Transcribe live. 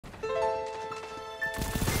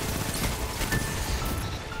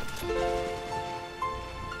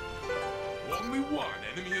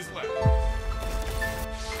is left.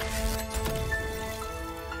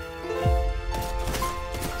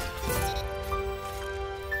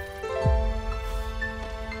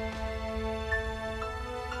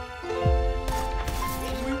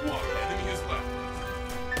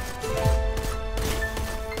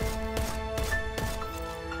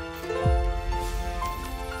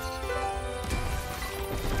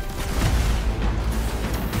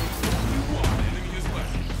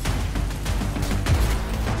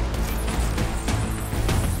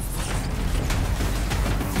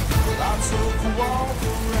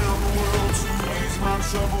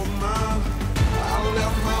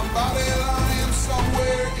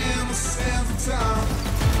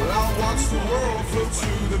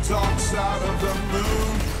 Dark side of the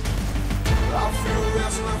moon, I feel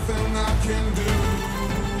there's nothing I can do.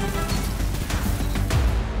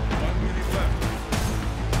 1 minute left.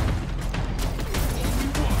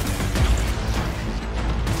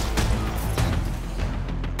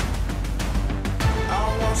 I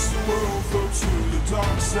watch the world flow to the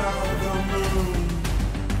dark side of the moon.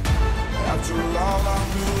 After all, I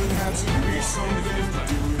knew it had to be something to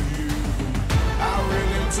do with you. I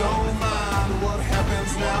really don't mind what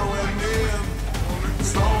happens now and then,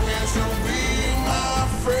 as long as you'll be my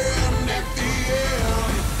friend at the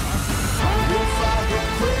end. If I get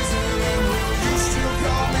crazy, then will you still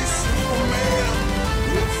call me Superman?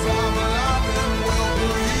 If I'm alive and well,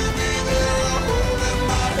 will you be there holding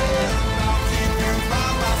my hand? I'll keep you by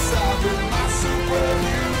my side with my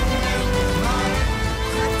superhuman might,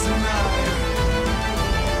 Kryptonite.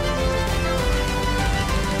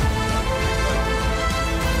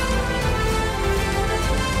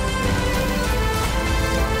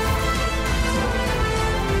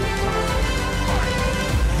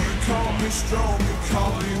 Strong, you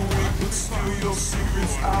call me weak, but still your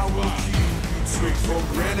secrets I will keep. You took for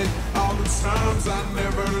granted all the times I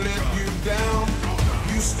never let you down.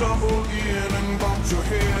 You stumbled in and bumped your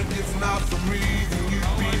head. If not for me, then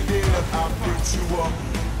you'd be dead. I picked you up,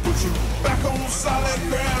 put you back on solid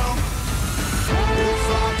ground. If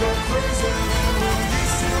I go crazy, then will you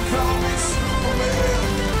still call me Superman?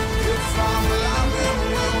 If I'm alive and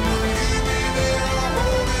well, will you be there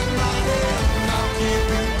holding my hand? I'll keep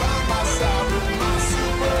you by my side with my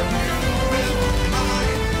superhuman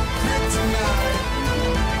mind, Kryptonite.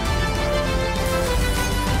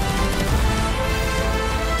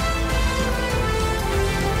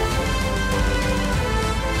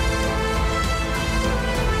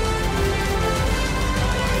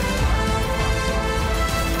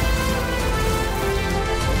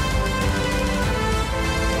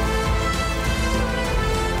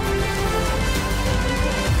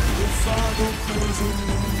 If I go crazy,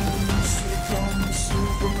 you still call me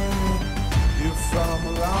Superman. If I'm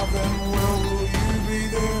alive and well, will you be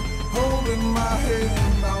there holding my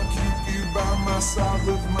hand? I'll keep you by my side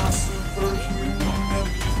with my superhuman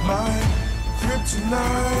mind,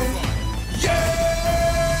 Kryptonite. Yeah!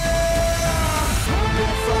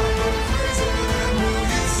 If I go crazy, then will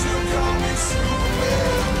you still call me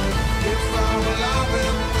Superman? If I'm alive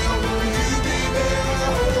and well, will you be there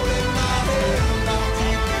holding my hand? I'll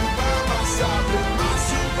keep you by my side with my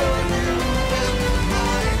superhuman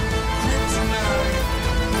mind, Kryptonite.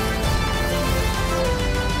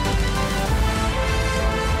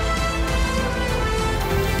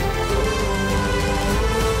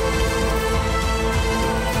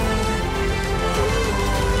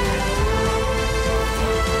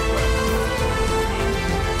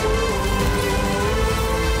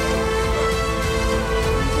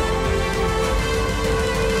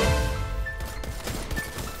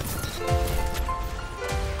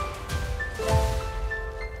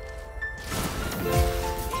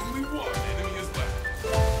 Only one enemy is left.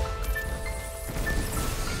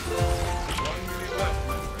 1 minute left.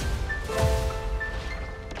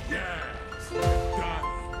 Yes, done.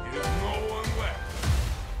 It is no one left.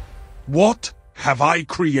 What have I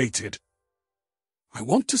created? I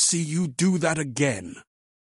want to see you do that again.